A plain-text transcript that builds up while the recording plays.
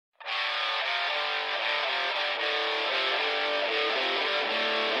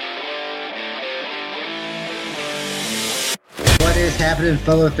is happening,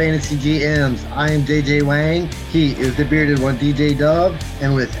 fellow fantasy GMs? I am JJ Wang. He is the bearded one, DJ Dub.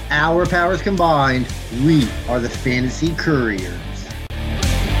 And with our powers combined, we are the Fantasy Couriers.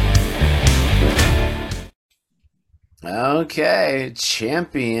 Okay,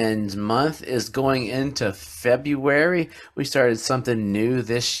 Champions Month is going into February. We started something new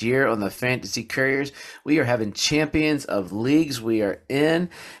this year on the Fantasy Couriers. We are having champions of leagues we are in,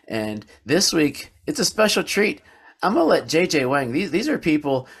 and this week it's a special treat. I'm gonna let JJ Wang. These are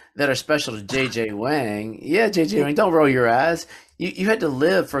people that are special to JJ Wang. Yeah, JJ Wang, don't roll your eyes. You had to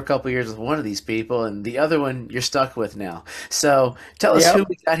live for a couple years with one of these people, and the other one you're stuck with now. So tell us who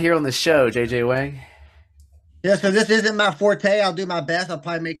we got here on the show, JJ Wang. Yeah, so this isn't my forte. I'll do my best. I'll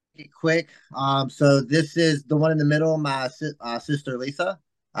probably make it quick. So this is the one in the middle, my sister Lisa.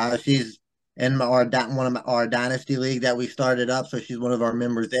 She's in one of our dynasty league that we started up. So she's one of our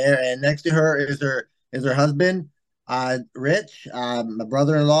members there. And next to her is her husband, Rich, my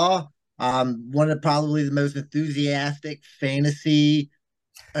brother-in-law. One of probably the most enthusiastic fantasy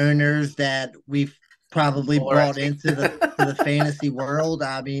owners that we've probably brought into the fantasy world.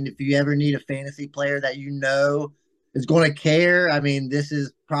 I mean, if you ever need a fantasy player that you know is going to care, I mean, this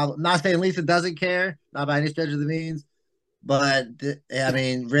is probably not saying Lisa doesn't care, not by any stretch of the means, but I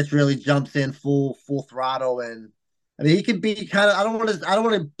mean, Rich really jumps in full throttle, and I mean, he can be kind of I don't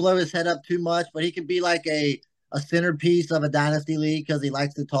want to blow his head up too much, but he can be like a centerpiece of a dynasty league because he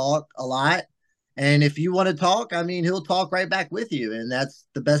likes to talk a lot. And if you want to talk, I mean, he'll talk right back with you. And that's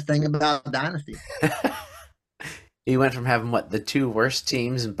the best thing about Dynasty. He went from having, the two worst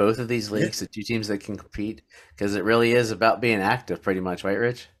teams in both of these leagues to two teams that can compete, because it really is about being active pretty much, right,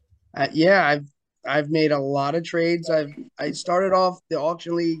 Rich? Yeah, I've made a lot of trades. I started off the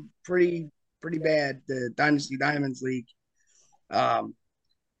auction league pretty bad, the Dynasty Diamonds League. And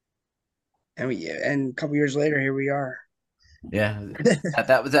a couple years later, here we are. Yeah,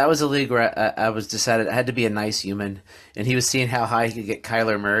 that was a league where I was decided I had to be a nice human, and he was seeing how high he could get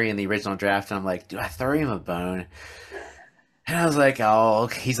Kyler Murray in the original draft, and I'm like, do I throw him a bone? And I was like, oh,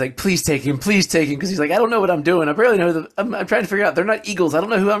 okay. He's like, please take him, because he's like, I don't know what I'm doing. I barely know I'm trying to figure out. They're not Eagles. I don't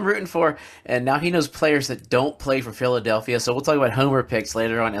know who I'm rooting for. And now he knows players that don't play for Philadelphia. So we'll talk about homer picks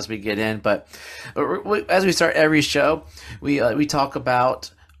later on as we get in. But as we start every show, we talk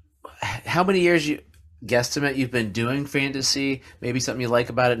about how many years guesstimate you've been doing fantasy, maybe something you like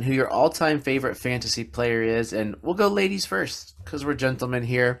about it, and who your all-time favorite fantasy player is. And we'll go ladies first because we're gentlemen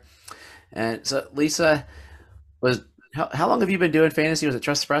here. And so, Lisa, how long have you been doing fantasy? Was it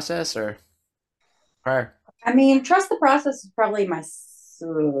Trust the Process or prior? I mean, Trust the Process is probably my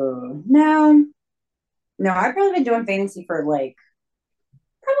no. I've probably been doing fantasy for probably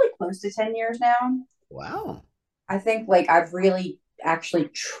close to 10 years now. Wow. I think I've really actually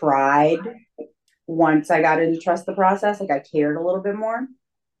tried. Once I got into Trust the Process, I cared a little bit more.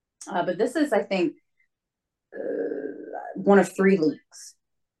 But this is, I think, one of 3 leagues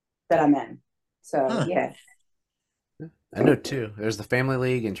that I'm in. So, yeah. I know 2. There's the Family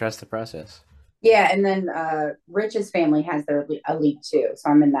League and Trust the Process. Yeah, and then Rich's family has a league too.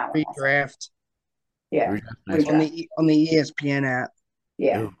 So I'm in that one. Redraft. Yeah. Redraft. On the ESPN app.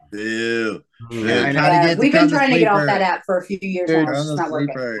 Yeah. Ew. We've been trying to get off that app for a few years now. It's just not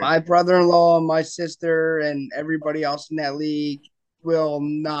working. My brother-in-law, my sister, and everybody else in that league will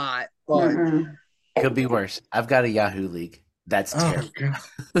not. Could be worse. I've got a Yahoo league. That's terrible.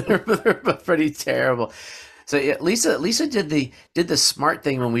 They're pretty terrible. So yeah, Lisa did the smart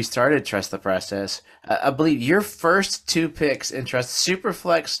thing when we started Trust the Process. I believe your first 2 picks in Trust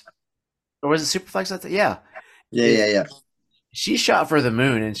Superflex, or was it Superflex? Yeah. She shot for the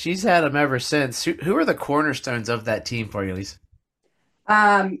moon, and she's had them ever since. Who are the cornerstones of that team for you, Lisa?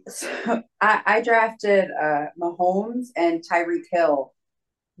 So I drafted Mahomes and Tyreek Hill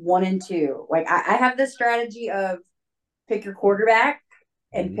 1 and 2. I have this strategy of pick your quarterback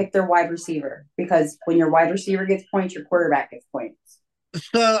and pick their wide receiver, because when your wide receiver gets points, your quarterback gets points.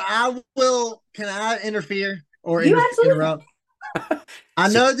 So can I interfere or you interrupt? I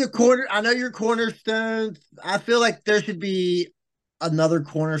know your cornerstones. I feel like there should be another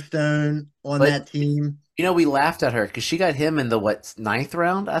cornerstone on that team. You know, we laughed at her because she got him in the 9th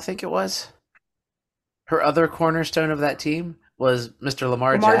round, I think it was. Her other cornerstone of that team was Mr.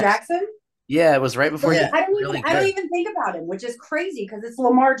 Lamar Jackson. Yeah, it was right before. I don't even think about him, which is crazy because it's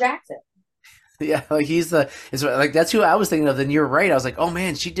Lamar Jackson. Yeah, that's who I was thinking of. Then you're right. I was like, oh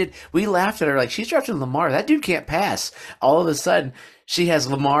man, we laughed at her she's drafting Lamar. That dude can't pass. All of a sudden, she has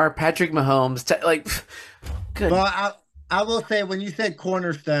Lamar, Patrick Mahomes. Good. Well, I will say, when you said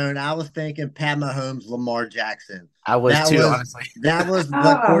cornerstone, I was thinking Pat Mahomes, Lamar Jackson. I was too, honestly. That was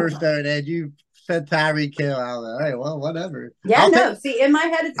the cornerstone, and you said Tyreek Hill. I was like, all right, well, whatever. Yeah, no. See, in my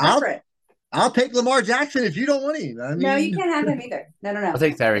head, it's I'll different. I'll take Lamar Jackson if you don't want him. I mean, No, you can't have him either. No. I'll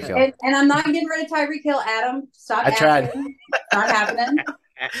take Tyreek Hill. And I'm not getting rid of Tyreek Hill, Adam. Stop I tried. asking. It's not happening.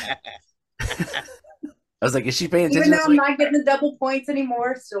 I was like, is she paying attention? Even though I'm not getting the double points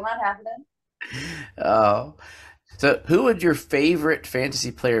anymore, still not happening. Oh. So who would your favorite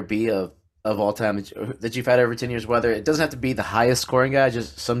fantasy player be of all time that you've had over 10 years? Whether it doesn't have to be the highest scoring guy,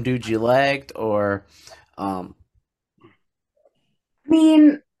 just some dude you liked, or I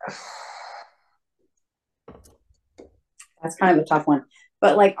mean, that's kind of a tough one.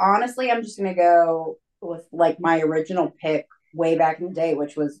 But like honestly, I'm just gonna go with like my original pick way back in the day,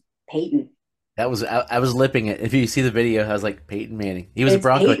 which was Peyton. that was I was lipping it. If you see the video, I was like Peyton Manning. He was a It's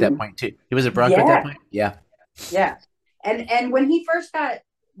Bronco at that Peyton. point too. He was a Bronco at that point. Yeah. Yeah. And when he first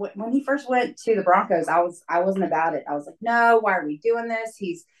went to the Broncos, I wasn't about it. I was like, no, why are we doing this?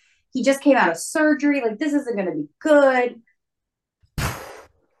 He just came out of surgery. Like this isn't gonna be good.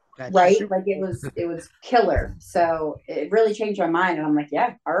 That's Right? super- Like it was killer. So it really changed my mind. And I'm like,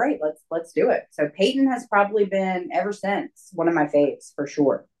 yeah, all right, let's do it. So Peyton has probably been ever since one of my faves for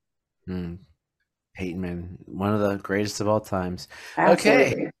sure. Peyton Manning, one of the greatest of all times. Absolutely.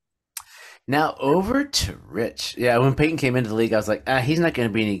 Okay. Now over to Rich. Yeah, when Peyton came into the league, I was like, he's not going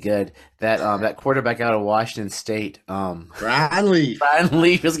to be any good. That quarterback out of Washington State, Ryan Leaf. Ryan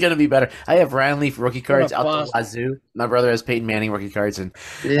Leaf is going to be better. I have Ryan Leaf rookie cards out bust. the wazoo. My brother has Peyton Manning rookie cards, and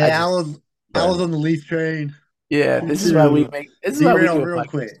Yeah, I was on the Leaf train. yeah, this is why we make. This is why we do a Real podcast.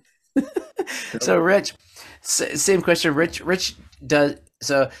 quick. So Rich, same question. Rich does.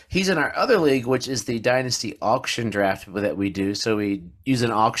 So he's in our other league, which is the Dynasty auction draft that we do. So we use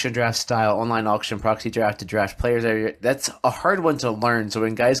an auction draft style, online auction proxy draft to draft players. That's a hard one to learn. So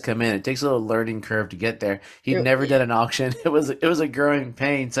when guys come in, it takes a little learning curve to get there. He'd never done an auction. It was a growing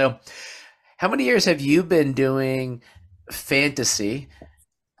pain. So how many years have you been doing fantasy?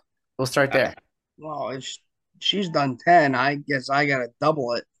 We'll start there. Well, if she's done 10, I guess I gotta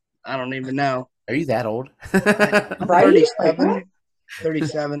double it. I don't even know. Are you that old? I'm Right? 37.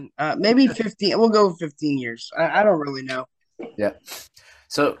 37. Maybe 15. We'll go 15 years. I don't really know. Yeah.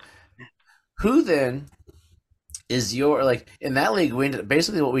 So who then is your, like, in that league,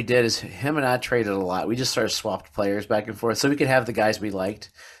 basically what we did is him and I traded a lot. We just sort of swapped players back and forth so we could have the guys we liked.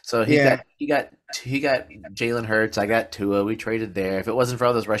 So he got Jalen Hurts. I got Tua. We traded there. If it wasn't for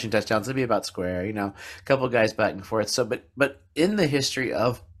all those rushing touchdowns, it'd be about square, a couple of guys back and forth. So, but in the history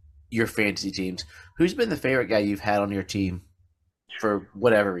of your fantasy teams, who's been the favorite guy you've had on your team for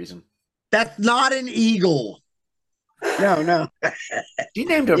whatever reason? That's not an Eagle. No. You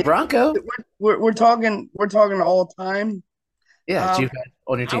named a Bronco. We're talking all time. Yeah, that you've had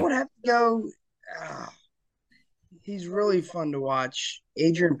on your I team. would have to go. He's really fun to watch.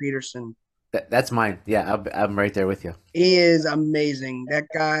 Adrian Peterson. That's mine. Yeah, I'm right there with you. He is amazing. That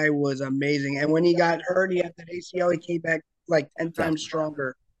guy was amazing. And when he got hurt, he had that ACL. He came back like 10 times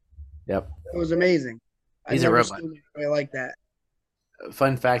stronger. Yep. It was amazing. He's a never robot. seen anybody like that.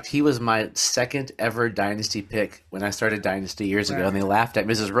 Fun fact, he was my second ever Dynasty pick when I started Dynasty years ago, and they laughed at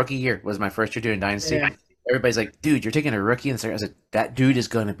me. This is rookie year, was my first year doing Dynasty. Yeah. Everybody's like, dude, you're taking a rookie? And I said, that dude is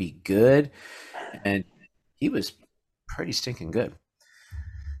going to be good. And he was pretty stinking good.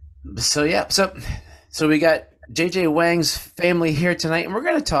 So, yeah. So we got JJ Wang's family here tonight, and we're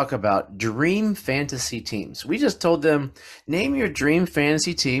going to talk about dream fantasy teams. We just told them, name your dream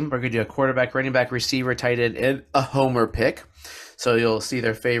fantasy team. We're going to do a quarterback, running back, receiver, tight end, and a homer pick. So you'll see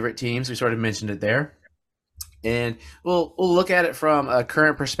their favorite teams. We sort of mentioned it there. And we'll look at it from a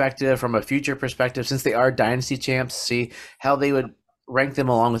current perspective, from a future perspective, since they are Dynasty champs, see how they would rank them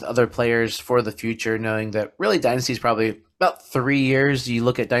along with other players for the future, knowing that really Dynasty is probably about 3 years. You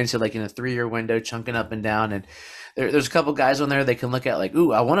look at Dynasty like in a 3-year window, chunking up and down. And there's a couple guys on there they can look at like,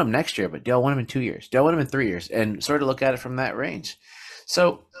 ooh, I want them next year, but do I want them in 2 years? Do I want them in 3 years? And sort of look at it from that range.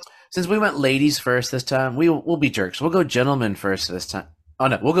 So since we went ladies first this time, we'll be jerks. We'll go gentlemen first this time. Oh,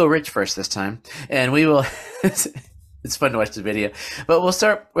 no, we'll go Rich first this time. And we will – it's fun to watch the video. But we'll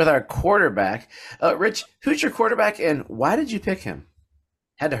start with our quarterback. Rich, who's your quarterback and why did you pick him?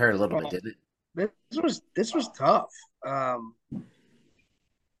 Had to hurt a little bit, didn't it? This was tough. I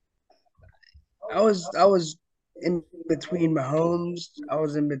was in between Mahomes. I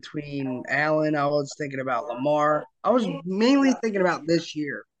was in between Allen. I was thinking about Lamar. I was mainly thinking about this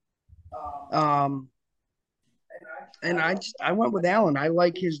year. And I went with Allen. I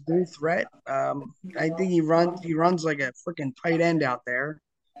like his dual threat. I think he runs like a freaking tight end out there,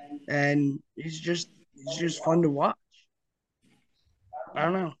 and he's just fun to watch. I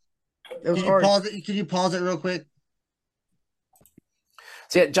don't know. It was hard. Can you pause it real quick?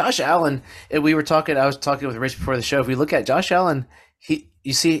 See, Josh Allen, and we were talking. I was talking with Rich before the show. If we look at Josh Allen,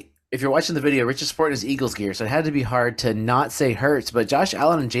 you see, if you're watching the video, Rich is sporting his Eagles gear, so it had to be hard to not say Hurts. But Josh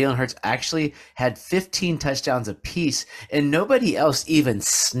Allen and Jalen Hurts actually had 15 touchdowns apiece, and nobody else even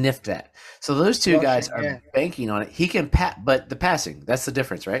sniffed that. So those two guys are banking on it. He can but the passing—that's the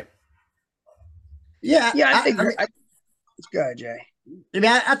difference, right? Yeah. I think it's good, Jay. I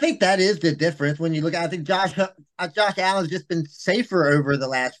mean, I think that is the difference when you look at. I think Josh Allen's just been safer over the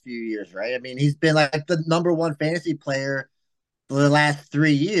last few years, right? I mean, he's been like the number one fantasy player for the last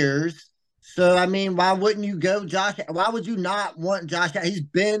 3 years. So, I mean, why wouldn't you go Josh? Why would you not want Josh? He's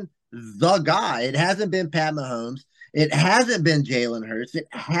been the guy. It hasn't been Pat Mahomes. It hasn't been Jalen Hurts. It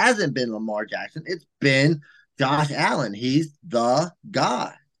hasn't been Lamar Jackson. It's been Josh Allen. He's the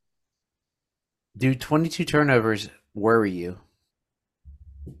guy. Do 22 turnovers worry you?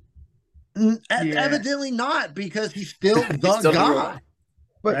 Evidently not, because he's still the guy.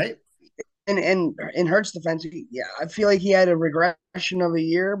 But, right? And in Hurts' defense, I feel like he had a regression of a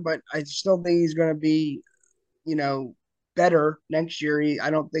year, but I still think he's going to be, better next year. I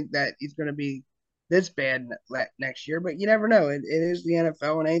don't think that he's going to be this bad next year, but you never know. It is the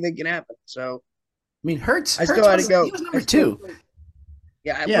NFL, and anything can happen. So, I mean, Hurts. I still had to go. He was number 2.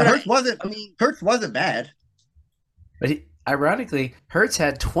 Hurts wasn't bad, but ironically, Hurts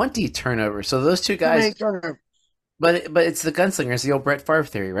had 20 turnovers. So those two guys. But it's the gunslinger. It's the old Brett Favre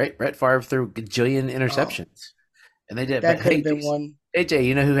theory, right? Brett Favre threw a gajillion interceptions, and they did. That could have been one. AJ,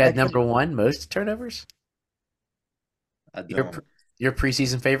 you know who had number 1 most turnovers? Your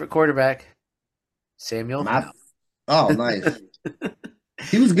preseason favorite quarterback, Samuel. Oh, nice.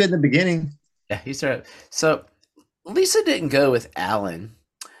 He was good in the beginning. Yeah, he started. So Lisa didn't go with Allen.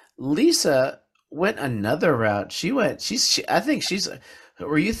 Lisa went another route. I think she's.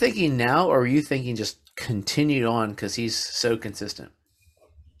 Were you thinking now, or were you thinking just continued on because he's so consistent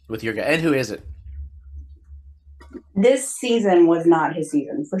with your guy? And who is it? This season was not his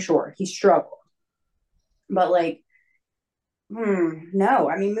season for sure. He struggled, but no.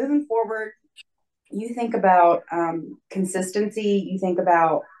 I mean, moving forward, you think about consistency. You think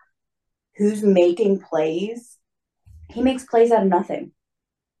about who's making plays. He makes plays out of nothing.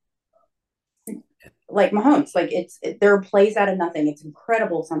 Like Mahomes, there are plays out of nothing. It's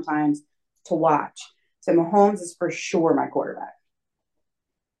incredible sometimes to watch. So Mahomes is for sure my quarterback.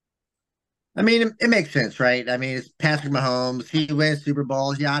 I mean, it makes sense, right? I mean, it's Patrick Mahomes. He wins Super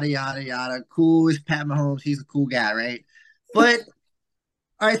Bowls, yada, yada, yada. Cool. It's Pat Mahomes. He's a cool guy, right? But,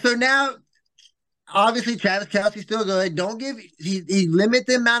 all right, so now, obviously, Travis Kelce's still good. He limit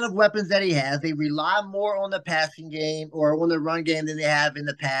the amount of weapons that he has. They rely more on the passing game or on the run game than they have in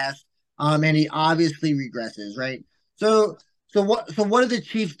the past. And he obviously regresses, right? So what do the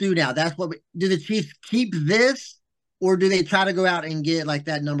Chiefs do now? Do the Chiefs keep this, or do they try to go out and get like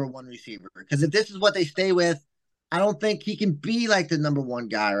that number 1 receiver? Because if this is what they stay with, I don't think he can be like the number 1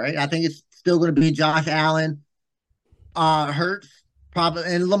 guy, right? I think it's still going to be Josh Allen, Hurts, probably,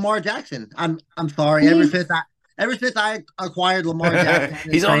 and Lamar Jackson. I'm sorry. Ever since I acquired Lamar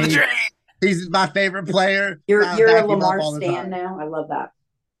Jackson, he's on the train. He's my favorite player. You're a Lamar stan now. I love that.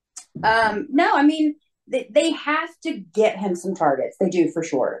 No, I mean, they have to get him some targets. They do for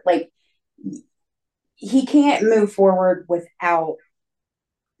sure. He can't move forward without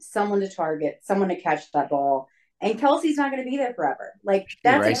someone to target, someone to catch that ball. And Kelce's not going to be there forever.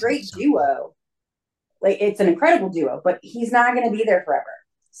 That's a great duo. It's an incredible duo, but he's not going to be there forever.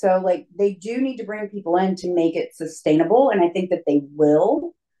 So, they do need to bring people in to make it sustainable, and I think that they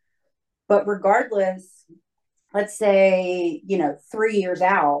will. But regardless, let's say, 3 years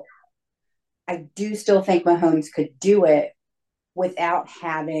out, I do still think Mahomes could do it without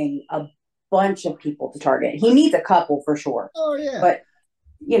having a bunch of people to target. He needs a couple for sure. Oh, yeah. But,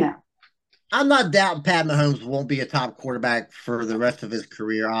 I'm not doubting Pat Mahomes won't be a top quarterback for the rest of his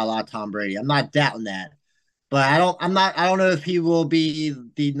career, a la Tom Brady. I'm not doubting that. But I don't know if he will be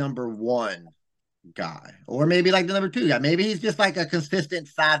the number 1 guy, or maybe like the number 2 guy. Maybe he's just like a consistent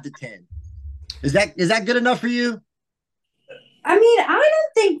 5 to 10. Is that good enough for you? I mean,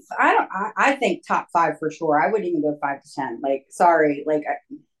 I think top 5 for sure. I wouldn't even go 5 to 10. Sorry.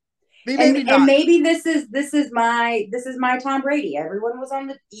 And maybe this is my Tom Brady. Everyone was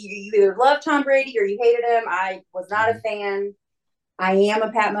you either loved Tom Brady or you hated him. I was not a fan. I am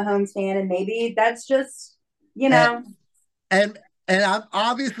a Pat Mahomes fan, and maybe that's just, And I'm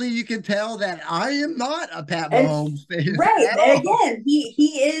obviously you can tell that I am not a Pat Mahomes fan. Right. And again,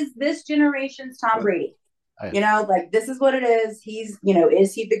 he is this generation's Tom Brady. This is what it is. He's,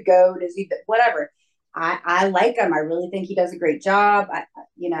 is he the GOAT? Is he whatever? I like him. I really think he does a great job.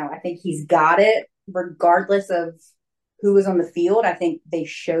 I think he's got it regardless of who was on the field. I think they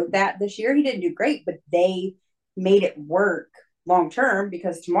showed that this year. He didn't do great, but they made it work long term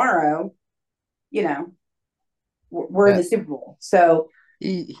because tomorrow, you know, we're in the Super Bowl. So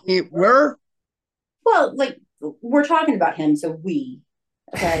we're well, like we're talking about him, so we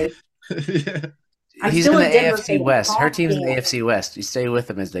okay. I'm He's still in a the Denver AFC fan. West. Her team's in the Calm down. AFC West. You stay with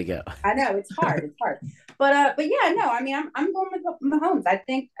them as they go. I know it's hard. It's hard. But yeah, no. I mean, I'm going with Mahomes. I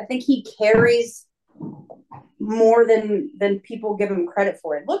think he carries more than people give him credit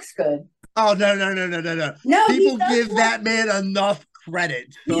for. It looks good. Oh no. No, People he does give more- that man enough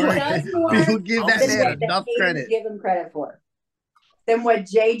credit. He Sorry. does more People give that than man what the enough haters credit. give him credit for. Than what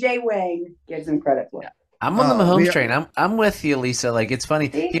JJ Wang gives him credit for. I'm on the Mahomes we- train. I'm with you, Lisa. Like, it's funny.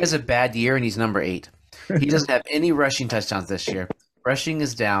 He has a bad year and he's number 8. He doesn't have any rushing touchdowns this year. Rushing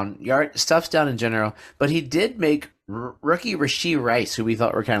is down. Stuff's down in general. But he did make rookie Rashee Rice, who we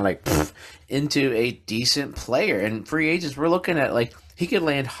thought were kind of like into a decent player. And free agents, we're looking at like he could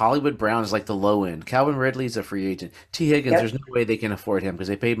land Hollywood Brown as like the low end. Calvin Ridley's a free agent. T. Higgins, there's no way they can afford him because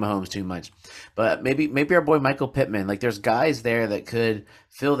they paid Mahomes too much. But maybe our boy Michael Pittman. Like there's guys there that could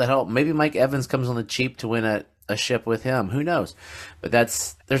fill that hole. Maybe Mike Evans comes on the cheap to win a ship with him. Who knows? But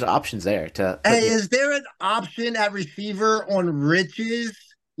there's options there to. Hey, is there an option at receiver on Rich's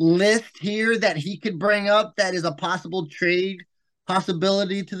list here that he could bring up that is a possible trade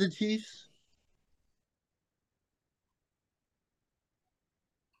possibility to the Chiefs?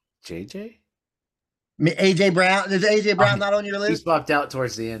 JJ? I mean, AJ Brown. Is AJ Brown not on your He's list? popped out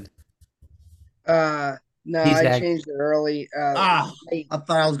towards the end. No, He's I back. changed it early. I thought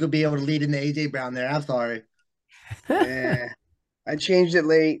I was going to be able to lead into AJ Brown there. I'm sorry. I changed it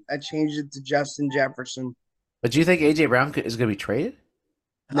late. I changed it to Justin Jefferson. But do you think AJ Brown is going to be traded?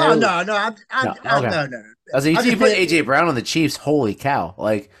 No, No. no. No. I was like, if you put AJ Brown on the Chiefs, holy cow!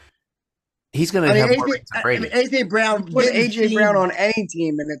 Like he's going to have more rings than Brady. AJ Brown. Put AJ Brown on any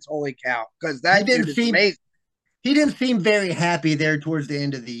team, and it's holy cow because that dude is amazing. He didn't seem very happy there towards the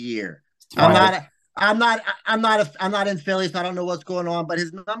end of the year. Right. I'm not in Philly, so I don't know what's going on. But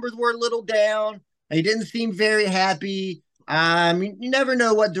his numbers were a little down. He didn't seem very happy. You never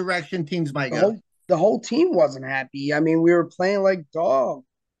know what direction teams might go. The whole team wasn't happy. I mean, we were playing like dog.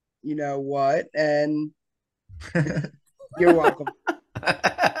 You know what? And you're welcome.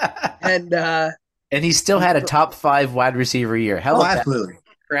 And he still had a top 5 wide receiver year. Hell, absolutely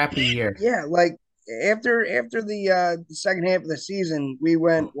crappy year. Yeah, like after the second half of the season, we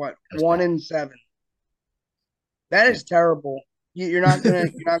went 1-7. That is terrible. You're not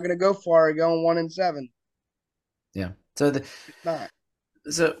gonna go far going 1-7. Yeah. So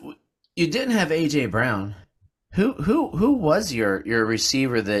So you didn't have AJ Brown. Who was your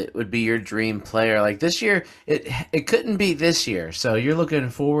receiver that would be your dream player? Like this year, it couldn't be this year. So you're looking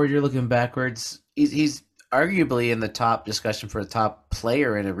forward, you're looking backwards. He's arguably in the top discussion for a top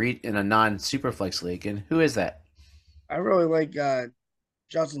player in a non Superflex league. And who is that? I really like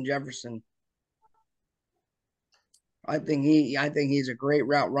Justin Jefferson. I think he's a great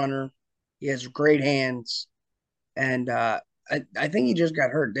route runner. He has great hands, and I think he just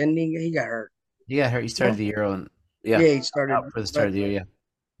got hurt, didn't he? He got hurt. He got hurt. He started the year on. Yeah, he started out for the start of the year. Yeah.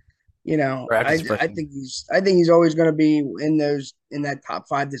 You know, I think he's always going to be in that top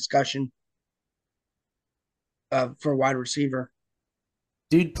 5 discussion for wide receiver.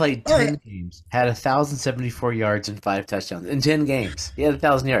 Dude played 10 games, had 1,074 yards and 5 touchdowns in 10 games. He had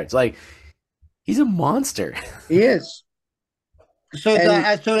 1,000 yards. Like he's a monster. He is. So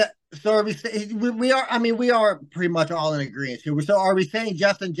are we are? I mean, we are pretty much all in agreement here. So are we saying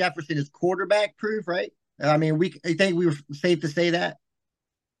Justin Jefferson is quarterback proof? Right? I mean, I think we were safe to say that.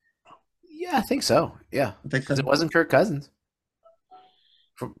 Yeah, I think so. Yeah, because it wasn't Kirk Cousins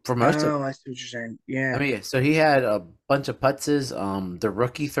for most of it. Oh, I see what you're saying. Yeah. I mean, so he had a bunch of putzes. The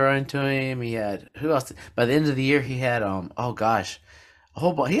rookie throwing to him. He had who else? By the end of the year, he had oh gosh, a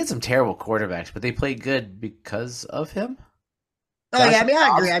whole bunch. He had some terrible quarterbacks, but they played good because of him. Oh yeah, I mean,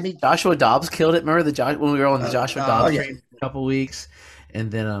 I agree. I mean, Joshua Dobbs killed it. Remember when we were on the Joshua Dobbs yeah. train for a couple weeks,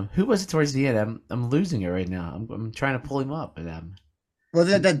 and then who was it towards the end? I'm losing it right now. I'm trying to pull him up, but was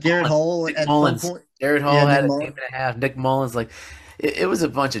it that Jared Hole at some point? Jared Hole had a game and a half. Nick Mullins, like it was a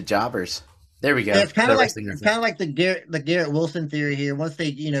bunch of jobbers. There we go. Yeah, it's kind of like the Garrett Wilson theory here. Once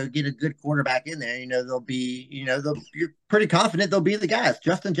they get a good quarterback in there, they'll be you're pretty confident they'll be the guys.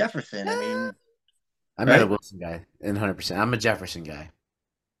 Justin Jefferson. I mean. I'm not a Wilson guy, 100%. I'm a Jefferson guy.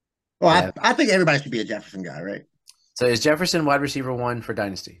 Well, yeah. I think everybody should be a Jefferson guy, right? So is Jefferson wide receiver 1 for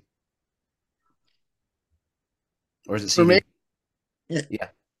Dynasty? Or is it CD? For me? Yeah.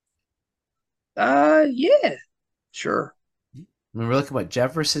 Yeah. Sure. I mean, we're looking at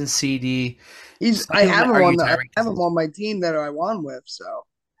Jefferson, CD. Some I people have might him argue I Tyreek have him Hill. on my team that I won with. So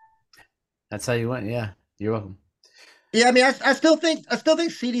That's how you went. Yeah, you're welcome. Yeah, I mean, I still think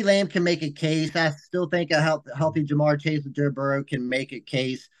CeeDee Lamb can make a case. I still think a healthy Jamar Chase with Joe Burrow can make a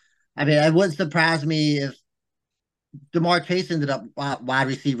case. I mean, it wouldn't surprise me if Jamar Chase ended up wide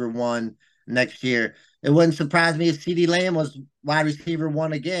receiver one next year. It wouldn't surprise me if CeeDee Lamb was wide receiver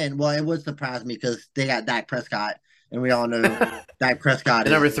one again. Well, it would surprise me because they got Dak Prescott, and we all know Dak Prescott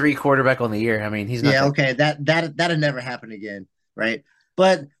The number is. 3 quarterback on the year. I mean, he's not Yeah, that okay, that'd never happen again, right?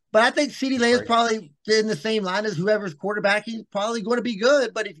 But I think CeeDee Lamb is great. probably in the same line as whoever's quarterbacking, probably going to be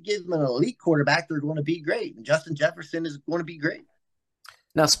good. But if you give them an elite quarterback, they're going to be great. And Justin Jefferson is going to be great.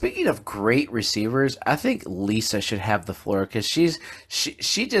 Now, speaking of great receivers, I think Lisa should have the floor because she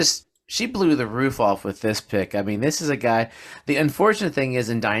blew the roof off with this pick. I mean, this is a guy. The unfortunate thing is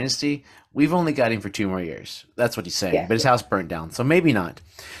in Dynasty, we've only got him for 2 more years. That's what he's saying. Yeah. But his house burnt down, so maybe not.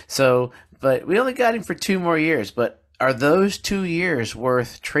 So, but we only got him for 2 more years. But are those 2 years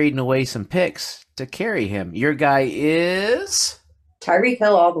worth trading away some picks to carry him? Your guy is Tyreek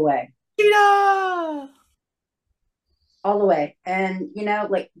Hill all the way. Cheetah. All the way. And,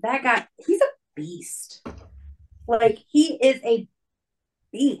 like that guy, he's a beast. Like, he is a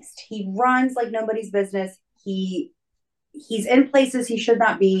beast. He runs like nobody's business. He's in places he should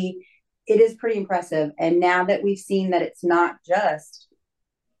not be. It is pretty impressive. And now that we've seen that it's not just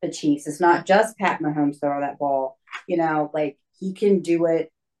the Chiefs, it's not just Pat Mahomes throwing that ball, like he can do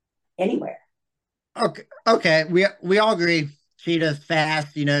it anywhere. Okay, we all agree. Cheetah's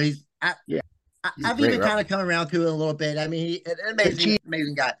fast. He's yeah, I've great even kind of come around to it a little bit. I mean, he's an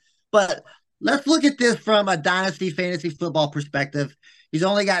amazing guy. But let's look at this from a dynasty fantasy football perspective. He's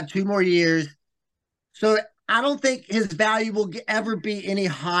only got 2 more years, so I don't think his value will ever be any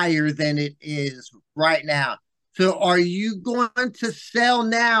higher than it is right now. So, are you going to sell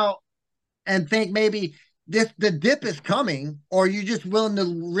now and think maybe the dip is coming, or are you just willing to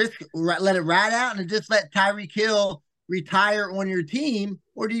let it ride out and just let Tyreek Hill retire on your team,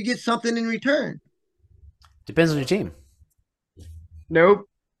 or do you get something in return? Depends on your team. nope.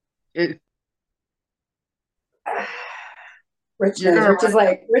 Rich is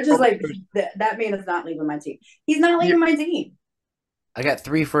like that man is not leaving my team. He's not leaving my team. I got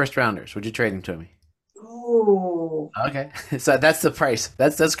 3 first rounders. Would you trade him to me? Ooh. Okay, so that's the price.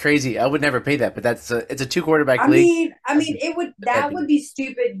 That's crazy. I would never pay that, but it's a 2 quarterback league. I mean, that would be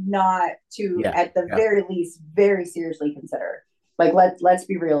stupid not to, at the very least, very seriously consider. Like, let's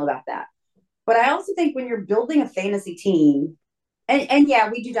be real about that. But I also think when you're building a fantasy team, and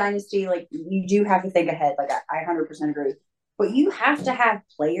yeah, we do dynasty. Like, you do have to think ahead. Like, I 100% agree. But you have to have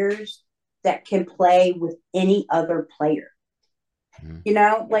players that can play with any other player.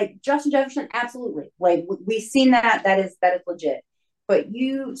 Like Justin Jefferson, absolutely. Like, we've seen that is legit. But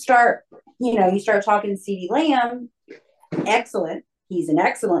you start talking CeeDee Lamb, excellent. He's an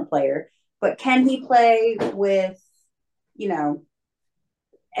excellent player, but can he play with,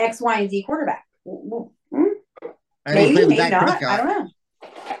 X, Y, and Z quarterback? Maybe not. I don't know.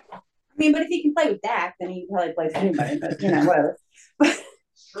 I mean, but if he can play with Dak, then he can probably play with anybody. But whatever. But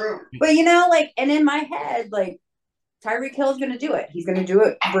and in my head, like, Tyreek Hill is going to do it. He's going to do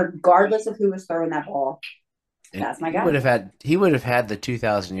it regardless of who is throwing that ball. That's my guy. He would have had the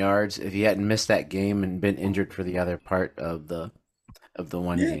 2,000 yards if he hadn't missed that game and been injured for the other part of the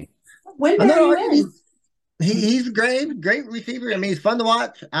one game. He's a great receiver. I mean, he's fun to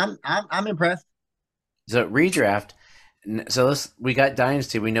watch. I'm impressed. So redraft. So we got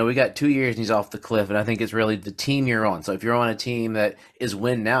Dynasty. We know we got 2 years and he's off the cliff. And I think it's really the team you're on. So if you're on a team that is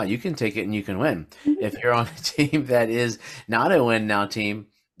win now, you can take it and you can win. If you're on a team that is not a win now team,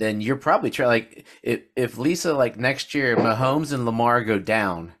 then you're probably like if Lisa, like next year, Mahomes and Lamar go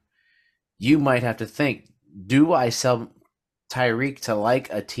down, you might have to think, do I sell Tyreek to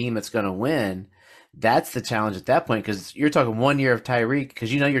like a team that's going to win? That's the challenge at that point, because you're talking 1 year of Tyreek,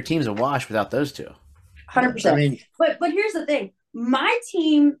 because your team's a wash without those two. 100%. I mean, but here's the thing. My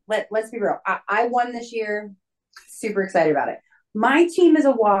team, let's be real. I won this year. Super excited about it. My team is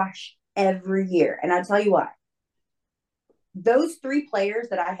a wash every year. And I'll tell you why. Those 3 players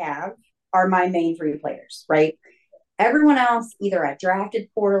that I have are my main 3 players, right? Everyone else, either I drafted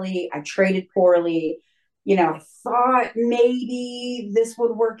poorly, I traded poorly, I thought maybe this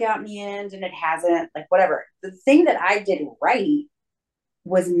would work out in the end, and it hasn't, like, whatever. The thing that I did right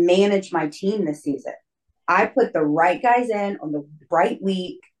was manage my team this season. I put the right guys in on the right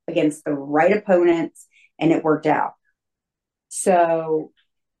week against the right opponents, and it worked out. So,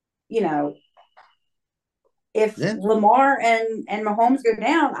 if Lamar and Mahomes go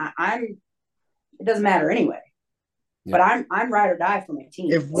down, it doesn't matter anyway. Yeah. But I'm ride or die for my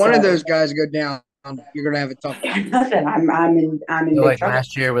team. If one of those guys go down, you're gonna have a tough. nothing. I'm in So, big like trouble.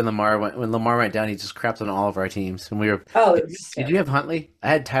 last year when Lamar went down, he just crapped on all of our teams, and we were. Oh, Did you have Huntley? I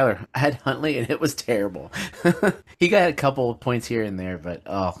had Tyler. I had Huntley, and it was terrible. He got a couple of points here and there, but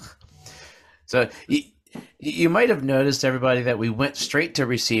oh. So you might have noticed, everybody, that we went straight to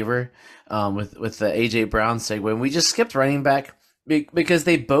receiver with the AJ Brown segue, and we just skipped running back because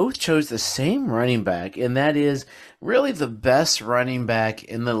they both chose the same running back, and that is really the best running back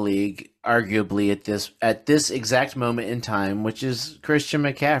in the league, arguably at this exact moment in time, which is Christian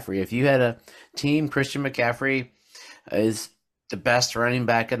McCaffrey. If you had a team, Christian McCaffrey is the best running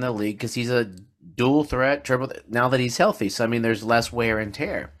back in the league because he's a dual threat, triple. Now that he's healthy, so I mean, there's less wear and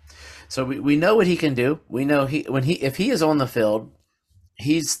tear. So we know what he can do. We know if he is on the field,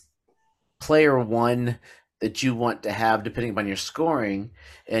 he's player one that you want to have depending upon your scoring,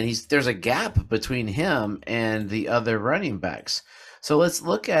 and there's a gap between him and the other running backs. So let's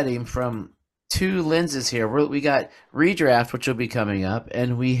look at him from two lenses here. We got redraft, which will be coming up,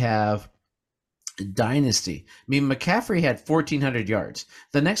 and we have dynasty. I mean, McCaffrey had 1,400 yards.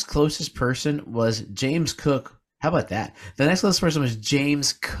 The next closest person was James Cook. How about that? The next closest person was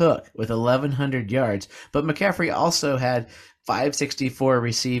James Cook with 1,100 yards. But McCaffrey also had 564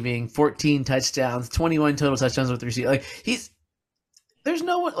 receiving, 14 touchdowns, 21 total touchdowns with receiving. Like there's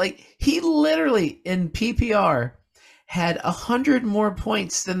no one like he literally in PPR had 100 more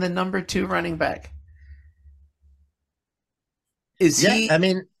points than the number 2 running back. I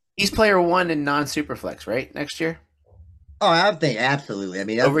mean, he's player 1 in non-superflex, right? Next year. Oh, I think absolutely. I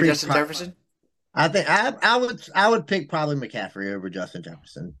mean, over Justin Jefferson. I think I would pick probably McCaffrey over Justin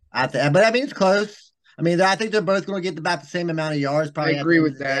Jefferson. But I mean, it's close. I mean, I think they're both going to get about the same amount of yards. Probably. I agree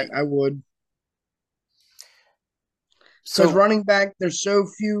with that. I would. Because running back, there's so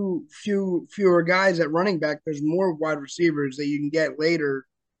fewer guys at running back. There's more wide receivers that you can get later.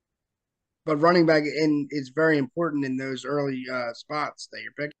 But running back is very important in those early spots that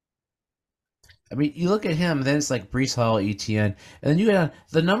you're picking. I mean, you look at him, then it's like Breece Hall, ETN, and then you got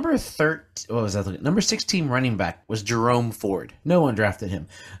the number 13. What was that? Number 16 running back was Jerome Ford. No one drafted him.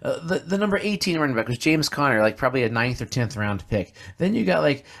 The number 18 running back was James Conner, like probably a 9th or 10th round pick. Then you got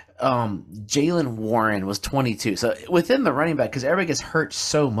like Jaylen Warren was 22. So within the running back, because everybody gets hurt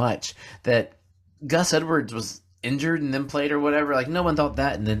so much that Gus Edwards was injured and then played or whatever. Like no one thought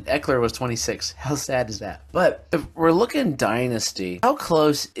that, and then Eckler was 26. How sad is that? But if we're looking dynasty, how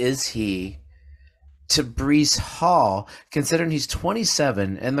close is he to Breece Hall, considering he's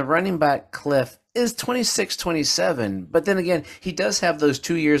 27 and the running back cliff is 26, 27. But then again, he does have those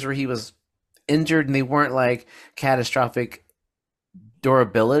 2 years where he was injured and they weren't like catastrophic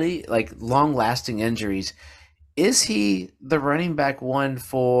durability, like long lasting injuries. Is he the running back one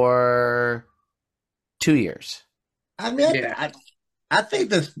for 2 years? I mean, yeah. I think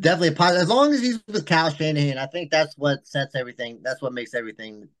that's definitely positive. As long as he's with Kyle Shanahan, I think that's what sets everything. That's what makes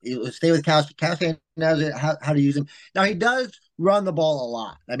everything. Stay with Kyle. Kyle Shanahan knows how to use him. Now, he does run the ball a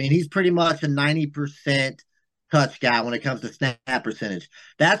lot. I mean, he's pretty much a 90% touch guy when it comes to snap percentage.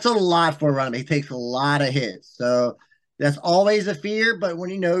 That's a lot for a running back. He takes a lot of hits. So that's always a fear. But when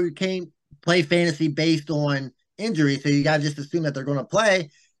you can't play fantasy based on injury, so you got to just assume that they're going to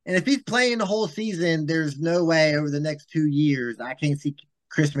play. And if he's playing the whole season, there's no way over the next 2 years I can't see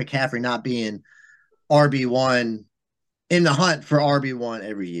Chris McCaffrey not being RB1 in the hunt for RB1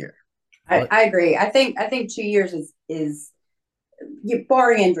 every year. I agree. I think 2 years is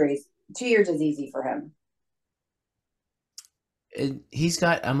barring injuries. 2 years is easy for him. He's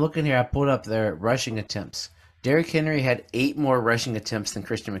got. I'm looking here. I pulled up their rushing attempts. Derrick Henry had 8 more rushing attempts than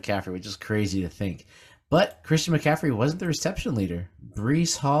Christian McCaffrey, which is crazy to think. But Christian McCaffrey wasn't the reception leader.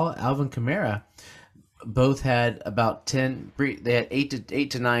 Breece Hall, Alvin Kamara, both had about 10. They had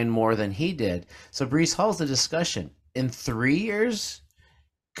 8 to 9 more than he did. So Breece Hall's the discussion. In 3 years,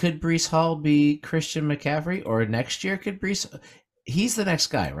 could Breece Hall be Christian McCaffrey, or next year could Breece? He's the next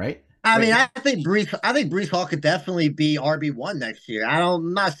guy, right? I mean, I think Breece Hall could definitely be RB1 next year.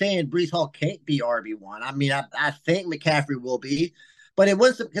 I'm not saying Breece Hall can't be RB1. I mean, I think McCaffrey will be. But it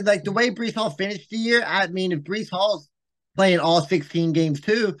was like the way Breece Hall finished the year. I mean, if Breece Hall's playing all 16 games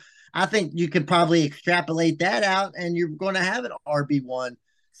too, I think you could probably extrapolate that out and you're going to have an RB1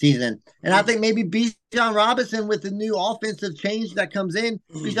 season. And I think maybe Bijan Robinson, with the new offensive change that comes in,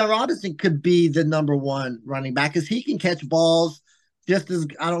 Bijan Robinson could be the number 1 running back because he can catch balls just as,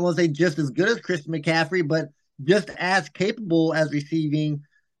 I don't want to say just as good as Christian McCaffrey, but just as capable as receiving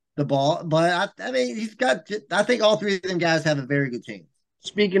the ball. But I mean, I think all 3 of them guys have a very good chance.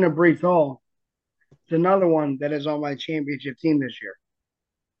 Speaking of Breece Hall, it's another one that is on my championship team this year.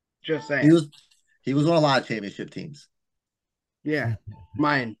 Just saying. He was on a lot of championship teams. Yeah,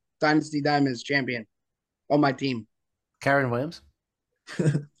 mine. Dynasty Diamonds champion on my team. Kyron Williams.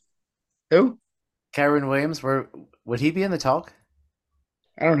 Who? Kyron Williams. Would he be in the talk?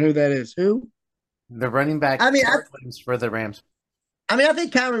 I don't know who that is. Who? The running back. I mean, Kyron Williams for the Rams. I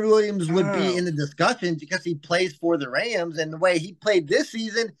think Kyron Williams would be in the discussion because he plays for the Rams, and the way he played this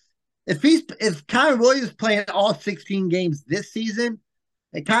season, if Kyron Williams playing all 16 games this season,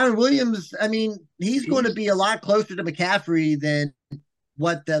 and Kyron Williams, I mean, he's going to be a lot closer to McCaffrey than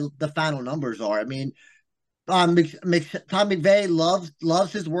what the final numbers are. I mean, Tom McVay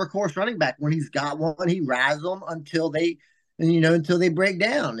loves his workhorse running back. When he's got one, he rides them until they break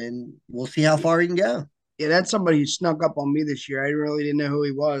down, and we'll see how far he can go. Yeah, that's somebody who snuck up on me this year. I really didn't know who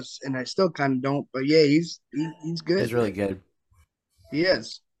he was, and I still kind of don't. But yeah, he's good. He's really good. He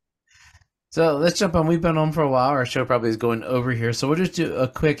is. So let's jump on. We've been on for a while. Our show probably is going over here. So we'll just do a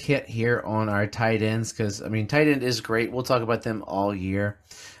quick hit here on our tight ends because, I mean, tight end is great. We'll talk about them all year.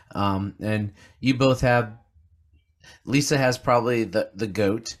 And you both have – Lisa has probably the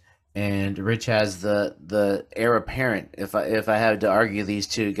GOAT, and Rich has the heir apparent, if I had to argue these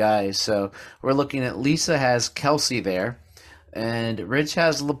two guys. So we're looking at Lisa has Kelsey there, and Rich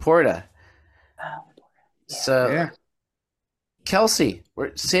has Laporta. So Yeah. Kelsey,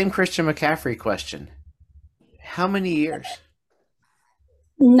 same Christian McCaffrey question. How many years?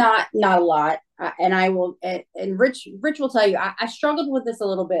 Not a lot. And I will, and Rich will tell you, I struggled with this a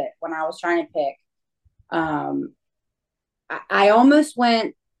little bit when I was trying to pick. I almost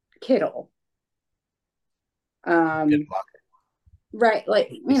went Kittle. Good blocker. Right. Like,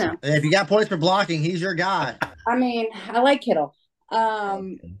 you know, And if you got points for blocking, he's your guy. I mean, I like Kittle.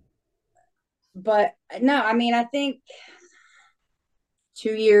 But no, I mean, I think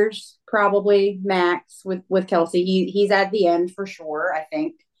 2 years probably max with Kelsey. He's at the end for sure, I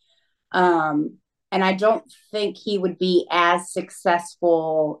think. And I don't think he would be as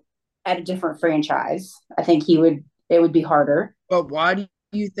successful at a different franchise. I think it would be harder. But why do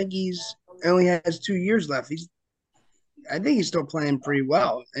you think he's only has 2 years left? I think he's still playing pretty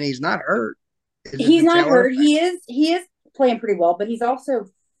well, and he's not hurt. He's not hurt. He is playing pretty well, but he's also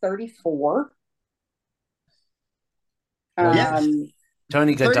 34. Yes.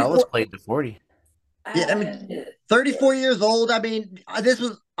 Tony Gonzalez 34 played to 40. Yeah, I mean, 34 years old. I mean, this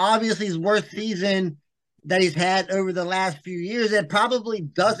was obviously his worst season that he's had over the last few years. It probably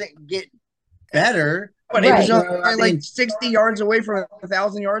doesn't get better. But he was Right. only like 60 yards away from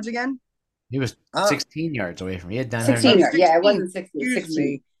 1,000 yards again. He was 16 yards away from me. He had 16 yards. Yeah, it 16. wasn't 60. Excuse 16.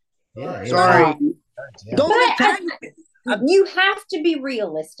 me. Yeah, Sorry. yeah. Don't But attack. you have to be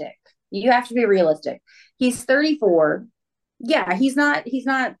realistic. He's 34. Yeah, he's not,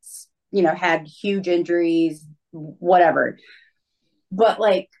 had huge injuries, whatever. But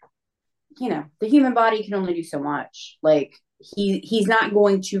like, the human body can only do so much. Like he's not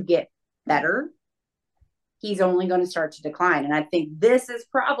going to get better. He's only going to start to decline. And I think this is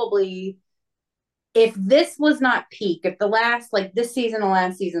probably, if this was not peak, if this season and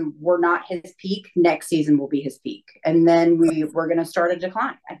last season were not his peak, next season will be his peak. And then we're going to start a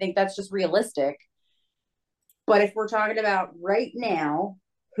decline. I think that's just realistic. But if we're talking about right now,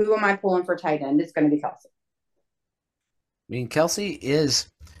 who am I pulling for tight end? It's going to be Kelsey. I mean, Kelsey is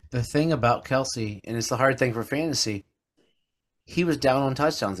the thing about Kelsey, and it's the hard thing for fantasy. He was down on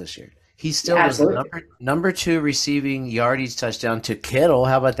touchdowns this year. He still was the number 2 receiving yardage touchdown to Kittle.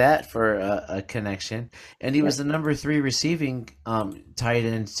 How about that for a connection? And he was the number 3 receiving tight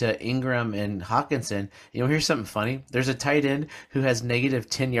end to Ingram and Hawkinson. Here's something funny. There's a tight end who has negative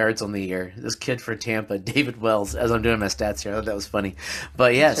 10 yards on the year. This kid for Tampa, David Wells, as I'm doing my stats here. I thought that was funny.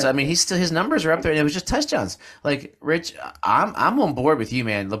 But yeah, so I mean, his numbers are up there, and it was just touchdowns. Like, Rich, I'm on board with you,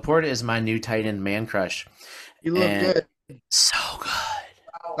 man. Laporta is my new tight end man crush. You look good. So good.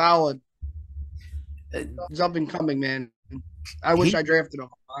 Solid. He's up and coming, man. I wish I drafted him,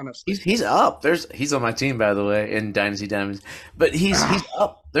 honestly. He's up. He's on my team, by the way, in Dynasty Diamonds. But he's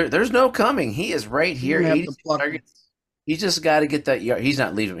up. There's no coming. He is right here. He just got to get that yard. He's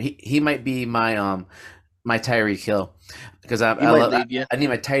not leaving. He might be my my Tyreek Hill because I need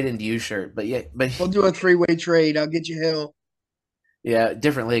my tight end U shirt. But yeah, we'll do a 3-way trade. I'll get you Hill. Yeah,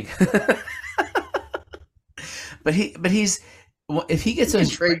 different league. but he's if he gets those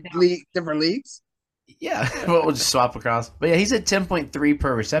different leagues. Yeah, we'll just swap across. But yeah, he's at 10.3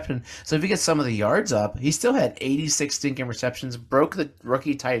 per reception. So if he gets some of the yards up, he still had 86 stinking receptions, broke the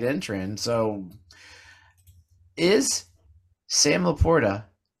rookie tight end trend. So is Sam Laporta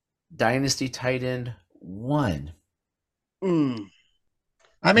Dynasty tight end 1?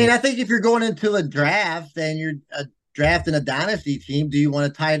 I mean, I think if you're going into a draft and you're draft in a dynasty team, do you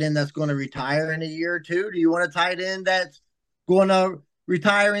want a tight end that's going to retire in a year or two? Do you want a tight end that's going to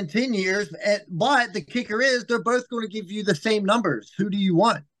retire in 10 years? But the kicker is they're both going to give you the same numbers. Who do you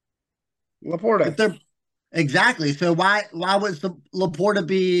want? Laporta. Exactly. So why would Laporta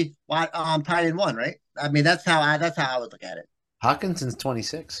be tight end 1, right? I mean, that's how I would look at it. Hockenson's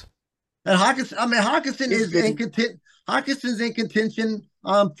 26. And Hockenson is in contention. Hockenson's in contention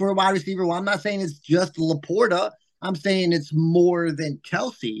for a wide receiver 1. I'm not saying it's just Laporta. I'm saying it's more than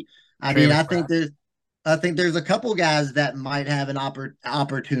Kelce. I think there's a couple guys that might have an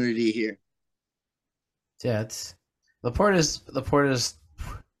opportunity here. Yeah, it's Laporta's.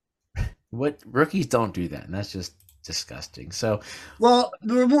 What rookies don't do that, and that's just disgusting. So, well,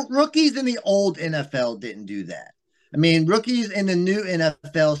 the rookies in the old NFL didn't do that. I mean, rookies in the new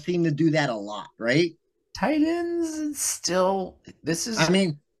NFL seem to do that a lot, right? Tight ends still. This is. I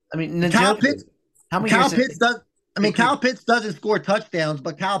mean, Kyle Pitts. Kyle Pitts doesn't score touchdowns,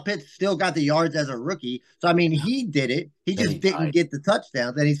 but Kyle Pitts still got the yards as a rookie. So I mean, he did it. He just didn't get the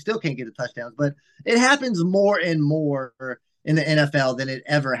touchdowns, and he still can't get the touchdowns. But it happens more and more in the NFL than it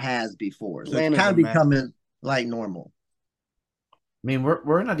ever has before. So it's kind of becoming like normal. I mean,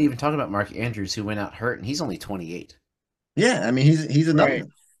 we're not even talking about Mark Andrews, who went out hurt, and he's only 28. Yeah, I mean, he's a number.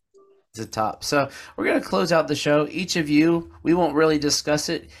 He's a top. So we're going to close out the show. Each of you, we won't really discuss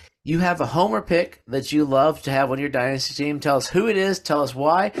it. You have a homer pick that you love to have on your dynasty team. Tell us who it is. Tell us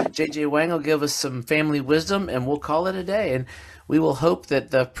why. JJ Wang will give us some family wisdom, and we'll call it a day. And we will hope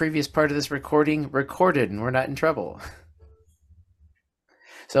that the previous part of this recorded, and we're not in trouble.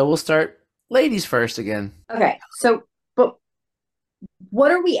 So we'll start ladies first again. Okay. So, but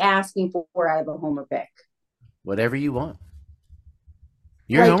what are we asking for out of a homer pick? Whatever you want.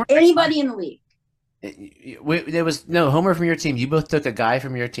 Like anybody in the league. There was no homer from your team. You both took a guy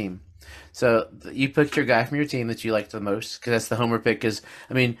from your team. So you picked your guy from your team that you liked the most because that's the homer pick. Because,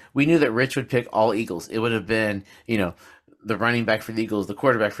 I mean, we knew that Rich would pick all Eagles. It would have been, the running back for the Eagles, the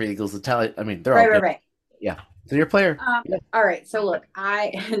quarterback for the Eagles, they're all good. Right. Yeah. So your player. All right. So look,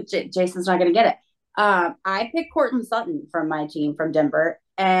 Jason's not going to get it. I picked Courtland Sutton from my team from Denver.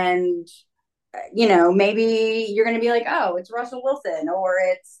 And, maybe you're going to be like, oh, it's Russell Wilson or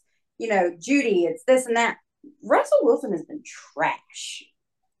it's, Judy, it's this and that. Russell Wilson has been trash.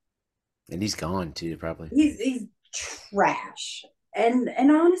 And he's gone too, probably. He's trash. And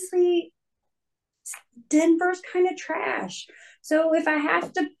honestly, Denver's kind of trash. So if I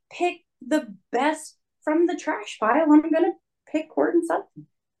have to pick the best from the trash pile, I'm going to pick Courtland Sutton.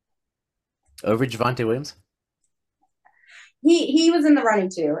 Over Javonte Williams? He was in the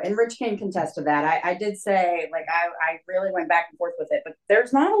running too, and Rich can contest to that. I did say, I really went back and forth with it, but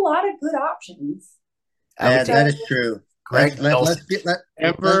there's not a lot of good options. Yeah, that is true. Greg, let's be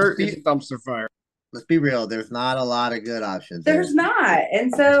dumpster fire. Let's be real. There's not a lot of good options. There's not,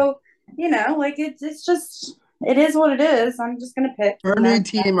 and so it's just it is what it is. I'm just gonna pick. Our new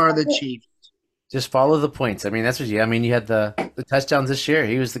team are the Chiefs. Just follow the points. I mean, that's what you had the touchdowns this year.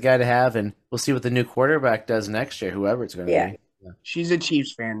 He was the guy to have, and we'll see what the new quarterback does next year, whoever it's going to be. Yeah. She's a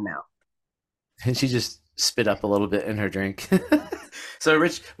Chiefs fan now. And she just spit up a little bit in her drink. So,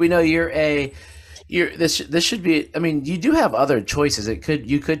 Rich, we know this should be, I mean, you do have other choices.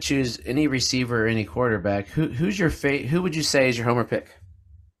 You could choose any receiver or any quarterback. Who's your who would you say is your homer pick?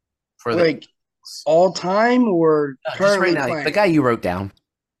 For all time or currently right now, the guy you wrote down.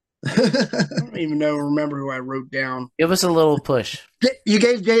 I don't even remember who I wrote down. Give us a little push. You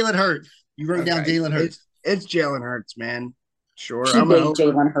gave Jalen Hurts. You wrote down Jalen Hurts. It's Jalen Hurts, man. Sure. I'm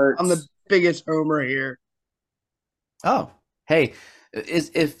Jalen Hurts. I'm the biggest homer here. Oh, hey,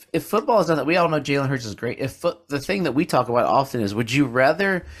 if football is not, we all know Jalen Hurts is great. The thing that we talk about often is, would you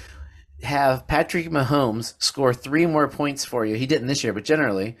rather have Patrick Mahomes score 3 more points for you? He didn't this year, but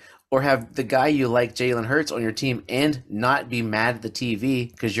generally. Or have the guy you like, Jalen Hurts, on your team and not be mad at the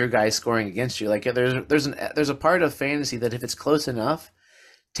TV because your guy's scoring against you. Like there's a part of fantasy that if it's close enough,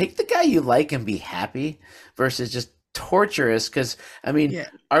 take the guy you like and be happy versus just torturous. Because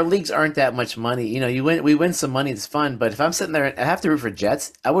our leagues aren't that much money. We win some money, it's fun. But if I'm sitting there and I have to root for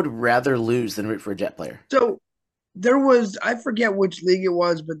Jets, I would rather lose than root for a Jet player. So I forget which league it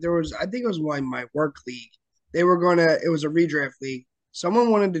was, but I think it was my work league. It was a redraft league.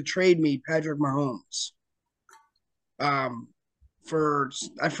 Someone wanted to trade me Patrick Mahomes. For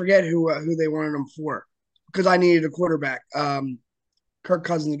I forget who they wanted him for, because I needed a quarterback. Kirk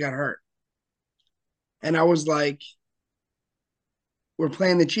Cousins got hurt, and I was like, "We're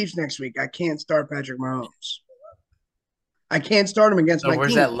playing the Chiefs next week. I can't start Patrick Mahomes. I can't start him against my team."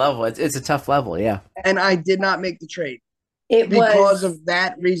 Where's that level? It's a tough level, yeah. And I did not make the trade because of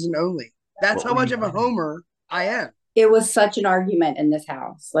that reason only. That's how much of a homer I am. It was such an argument in this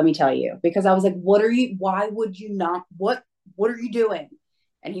house, let me tell you, because I was like, why would you not, what are you doing?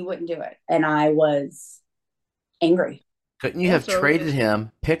 And he wouldn't do it. And I was angry. Couldn't you have traded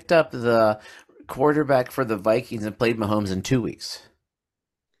him, picked up the quarterback for the Vikings, and played Mahomes in 2 weeks?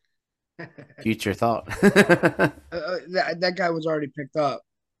 Future thought. That guy was already picked up.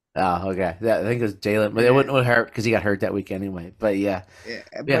 Oh, okay. I think it was Jalen, but it wouldn't hurt because he got hurt that week anyway. But yeah,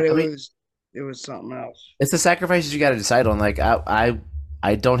 but it was something else. It's the sacrifices you got to decide on. Like I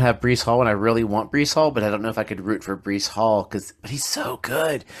don't have Breece Hall, and I really want Breece Hall, but I don't know if I could root for Breece Hall but he's so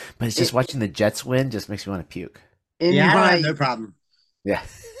good. But it's just watching the Jets win just makes me want to puke. I have no problem. Yeah.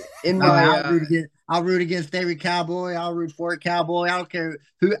 I'll root against every Cowboy. I'll root for a Cowboy. I don't care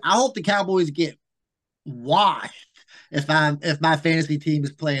who. I hope the Cowboys get washed if my fantasy team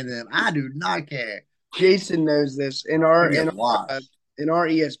is playing them. I do not care. Jason knows this in our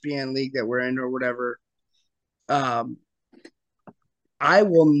ESPN league that we're in or whatever. I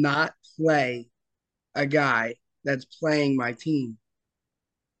will not play a guy that's playing my team.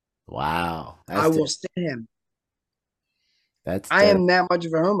 Wow. I will stand him. I am that much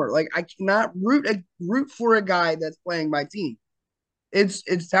of a homer. Like, I cannot root for a guy that's playing my team. It's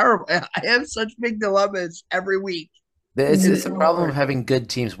terrible. I have such big dilemmas every week. It's a problem of having good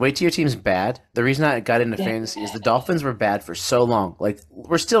teams. Wait till your team's bad. The reason I got into fantasy is the Dolphins were bad for so long. Like,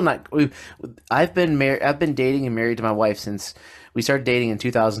 we're still not. I've been dating and married to my wife since we started dating in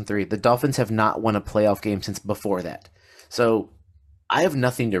 2003. The Dolphins have not won a playoff game since before that. So I have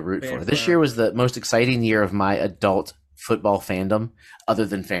nothing to root for. This year was the most exciting year of my adult football fandom, other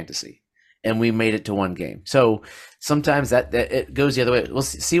than fantasy, and we made it to one game. So sometimes that it goes the other way. We'll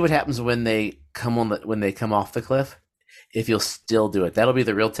see what happens when they come off the cliff. If you'll still do it, that'll be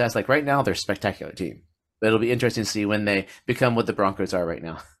the real test. Like right now, they're a spectacular team, but it'll be interesting to see when they become what the Broncos are right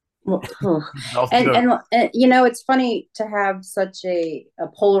now. and you know, it's funny to have such a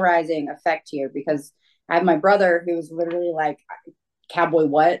polarizing effect here, because I have my brother who's literally like, Cowboy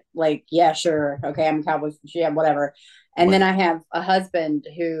what? Like, yeah, sure, okay, I'm a Cowboy, yeah, whatever. And then I have a husband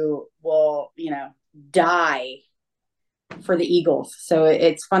who will, die for the Eagles. So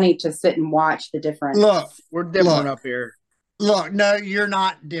it's funny to sit and watch the difference. Look, we're different up here. Look, no, you're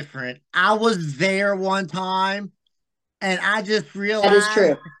not different. I was there one time, and I just realized that is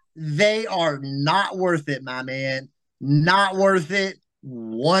true. They are not worth it, my man. Not worth it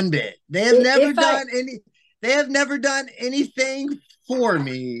one bit. They have never done anything for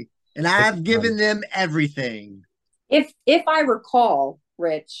me, and I have given them everything. If I recall,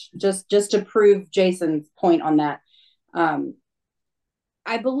 Rich, just to prove Jason's point on that,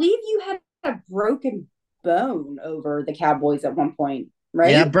 I believe you had a broken bone over the Cowboys at one point,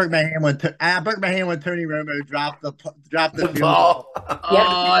 right? Yeah, I broke my hand when Tony Romo dropped the ball. Oh,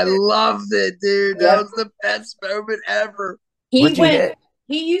 I loved it, dude. That was the best moment ever. He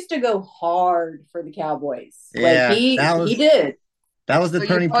used to go hard for the Cowboys. Yeah, like he did. That was the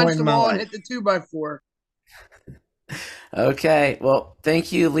turning point in my life. Hit the 2x4. Okay, well,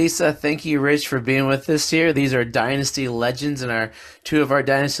 thank you, Lisa. Thank you, Rich, for being with us here. These are Dynasty legends in two of our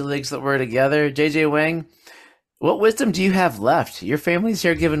Dynasty leagues that we're together. JJ Wang, what wisdom do you have left? Your family's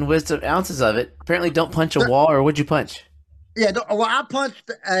here giving wisdom, ounces of it. Apparently don't punch a wall, or what'd you punch? Yeah,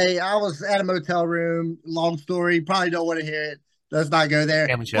 I was at a motel room. Long story, probably don't want to hear it. Let's not go there.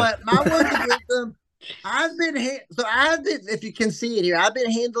 But my words of wisdom, if you can see it here, I've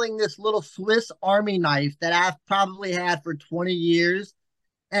been handling this little Swiss Army knife that I've probably had for 20 years.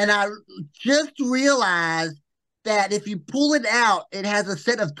 And I just realized that if you pull it out, it has a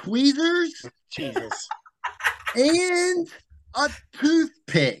set of tweezers. Jesus. And a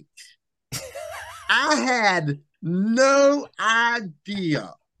toothpick. I had no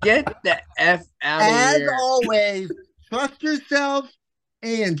idea. Get the F out of here. As always, trust yourself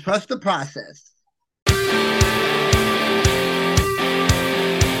and trust the process.